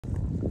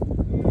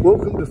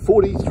Welcome to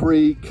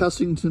 43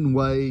 Cussington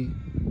Way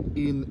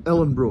in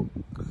Ellenbrook.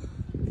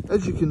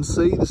 As you can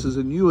see, this is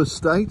a new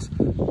estate,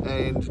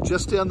 and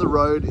just down the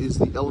road is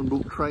the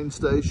Ellenbrook train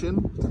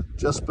station,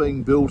 just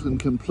being built and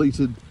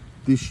completed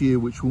this year,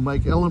 which will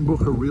make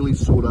Ellenbrook a really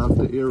sought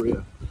after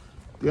area.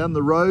 Down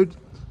the road,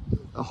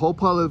 a whole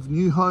pile of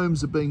new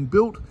homes are being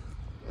built,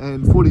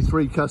 and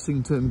 43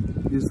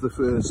 Cussington is the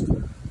first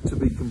to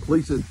be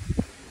completed.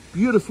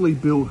 Beautifully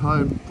built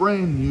home,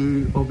 brand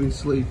new,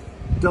 obviously,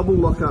 double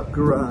lock-up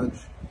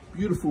garage,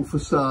 beautiful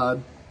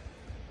facade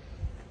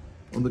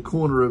on the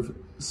corner of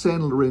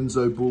San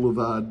Lorenzo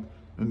Boulevard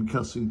and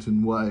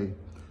Cussington Way.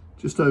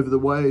 Just over the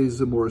way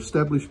is a more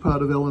established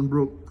part of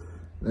Ellenbrook.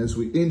 As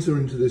we enter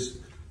into this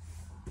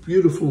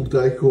beautiful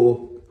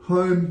decor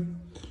home,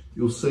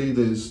 you'll see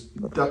there's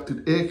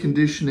ducted air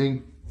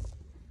conditioning,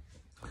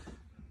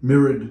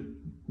 mirrored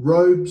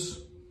robes,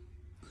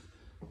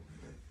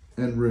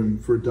 and room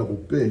for a double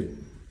bed.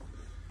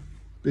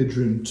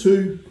 Bedroom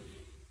 2,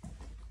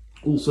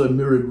 also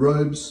mirrored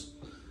robes,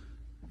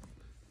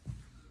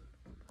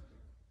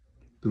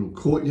 little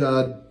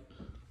courtyard,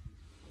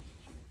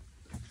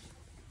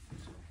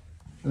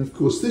 and of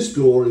course this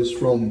door is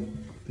from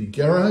the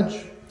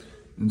garage,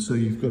 and so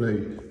you've got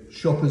a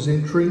shopper's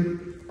entry,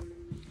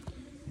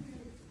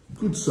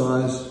 good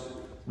size,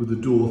 with a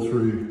door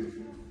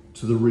through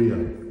to the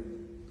rear.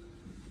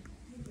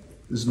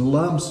 There's an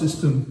alarm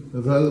system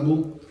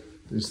available.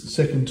 There's the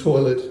second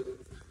toilet,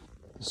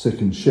 the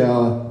second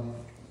shower,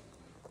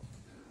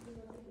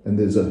 and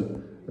there's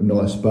a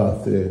nice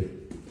bath there.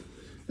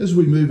 As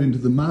we move into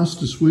the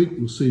master suite,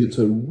 we'll see it's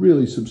a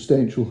really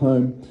substantial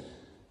home.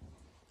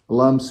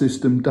 Alarm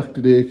system,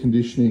 ducted air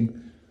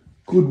conditioning,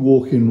 good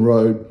walk-in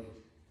robe,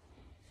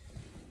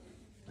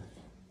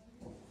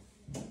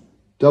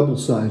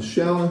 double-sized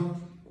shower,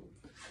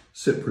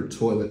 separate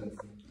toilet,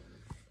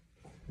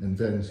 and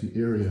vanity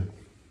area.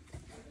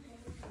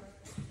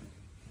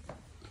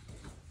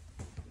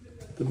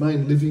 The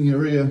main living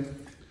area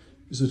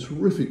is a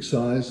terrific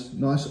size,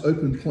 nice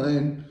open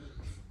plan,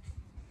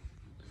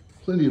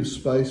 plenty of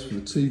space for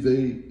the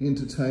TV,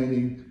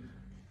 entertaining,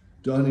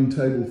 dining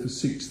table for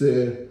 6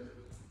 there,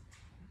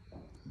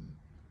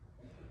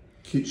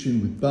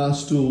 kitchen with bar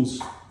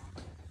stools,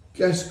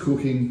 gas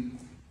cooking,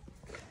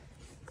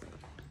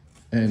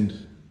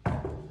 and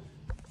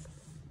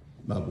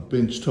marble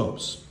bench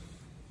tops.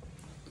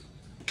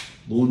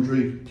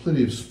 Laundry,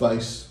 plenty of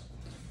space,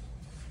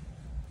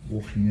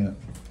 walking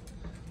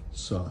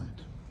outside.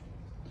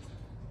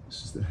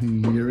 This is the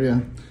hanging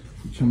area.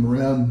 You come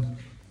around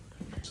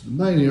to the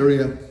main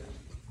area,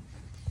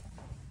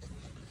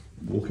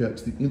 walk out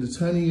to the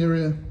entertaining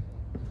area.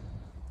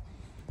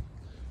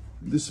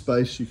 In this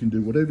space you can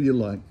do whatever you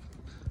like.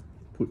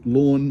 Put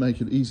lawn, make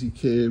it easy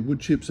care,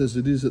 wood chips as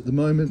it is at the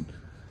moment,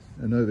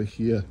 and over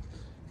here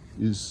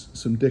is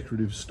some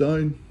decorative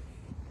stone.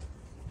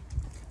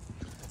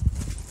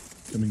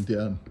 Coming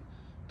down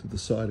to the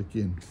side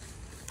again.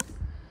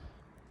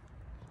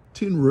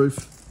 Tin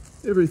roof,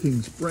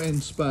 everything's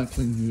brand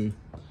sparkling new.